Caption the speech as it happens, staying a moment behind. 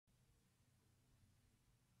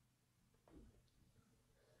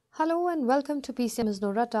Hello and welcome to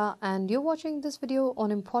PCMINR.com, and you're watching this video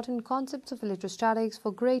on important concepts of electrostatics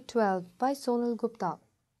for grade 12 by Sonal Gupta.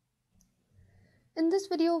 In this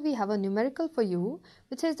video, we have a numerical for you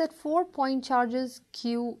which says that 4-point charges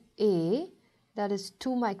QA, that is 2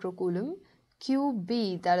 microcoulomb,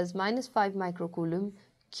 QB, that is minus 5 microcoulomb,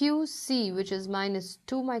 QC, which is minus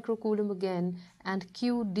 2 microcoulomb again, and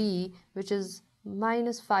QD, which is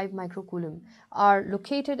minus 5 microcoulomb, are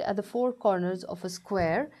located at the four corners of a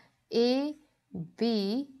square A,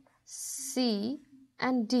 B, C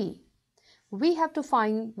and D. We have to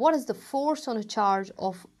find what is the force on a charge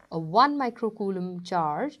of a 1 microcoulomb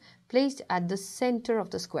charge placed at the center of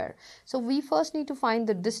the square. So we first need to find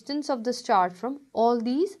the distance of this charge from all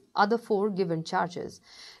these other four given charges.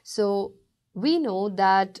 So we know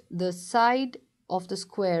that the side of the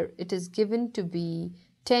square, it is given to be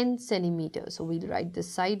 10 centimeters. So we'll write this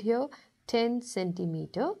side here, 10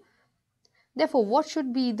 centimeter. Therefore, what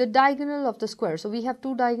should be the diagonal of the square? So we have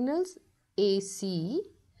two diagonals, AC,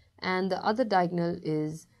 and the other diagonal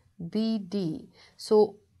is BD.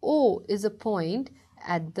 So O is a point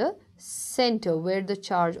at the center where the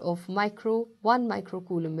charge of 1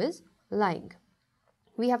 microcoulomb is lying.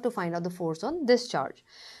 We have to find out the force on this charge.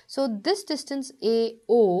 So this distance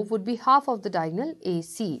AO would be half of the diagonal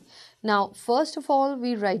AC. Now, first of all,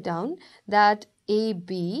 we write down that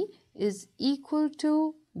AB is equal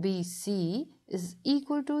to BC is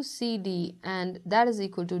equal to CD, and that is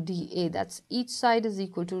equal to DA. That's each side is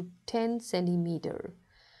equal to 10 centimeter.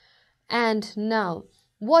 And now,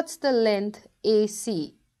 what's the length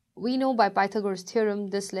AC? We know by Pythagoras theorem,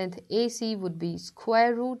 this length AC would be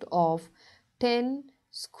square root of 10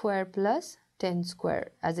 square plus 10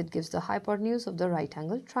 square, as it gives the hypotenuse of the right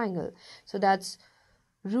angle triangle. So that's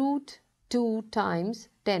root 2 times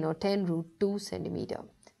 10, or 10 root 2 centimeter.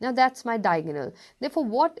 Now that's my diagonal. Therefore,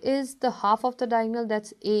 what is the half of the diagonal?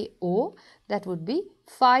 That's AO. That would be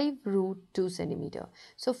 5 root 2 centimeter.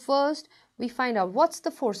 So first we find out what's the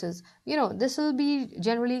forces. You know, this will be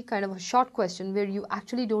generally kind of a short question where you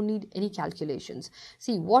actually don't need any calculations.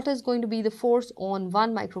 See, what is going to be the force on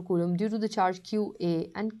 1 microcoulomb due to the charge QA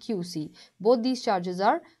and QC? Both these charges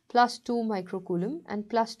are plus 2 microcoulomb and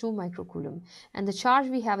plus 2 microcoulomb. And the charge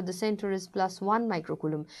we have at the center is plus 1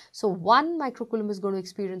 microcoulomb. So 1 microcoulomb is going to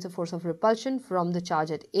experience a force of repulsion from the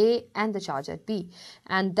charge at A and the charge at B.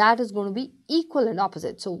 And that is going to be equal and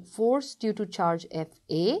opposite. So force due to charge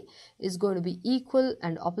FA is going to be equal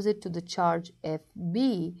and opposite to the charge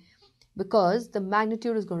FB, because the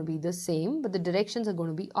magnitude is going to be the same, but the directions are going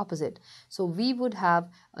to be opposite. So we would have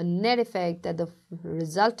a net effect that the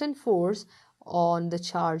resultant force on the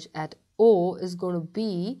charge at O is going to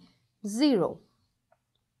be 0.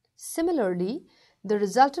 Similarly, the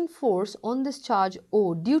resultant force on this charge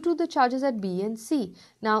O due to the charges at B and C.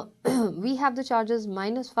 Now, we have the charges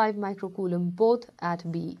minus 5 microcoulomb both at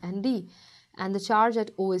B and D. And the charge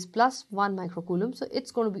at O is plus 1 microcoulomb. So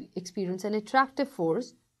it's going to experience an attractive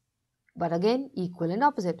force, but again equal and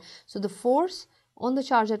opposite. So the force on the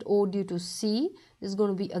charge at O due to C is going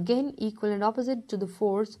to be again equal and opposite to the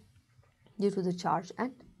force due to the charge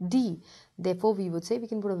at D. Therefore, we would say we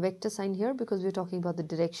can put a vector sign here because we're talking about the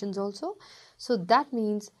directions also. So that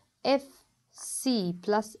means FC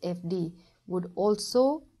plus FD would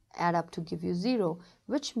also add up to give you 0,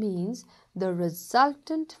 which means the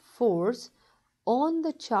resultant force on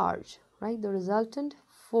the charge, right? The resultant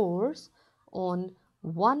force on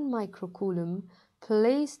 1 microcoulomb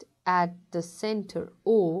placed at the center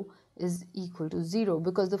O is equal to 0,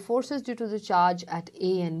 because the forces due to the charge at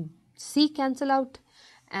A and C cancel out,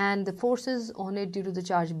 and the forces on it due to the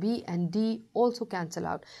charge B and D also cancel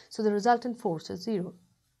out. So the resultant force is 0.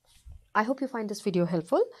 I hope you find this video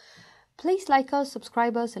helpful. Please like us,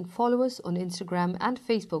 subscribe us and follow us on Instagram and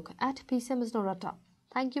Facebook at PCMINR.com.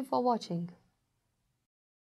 Thank you for watching.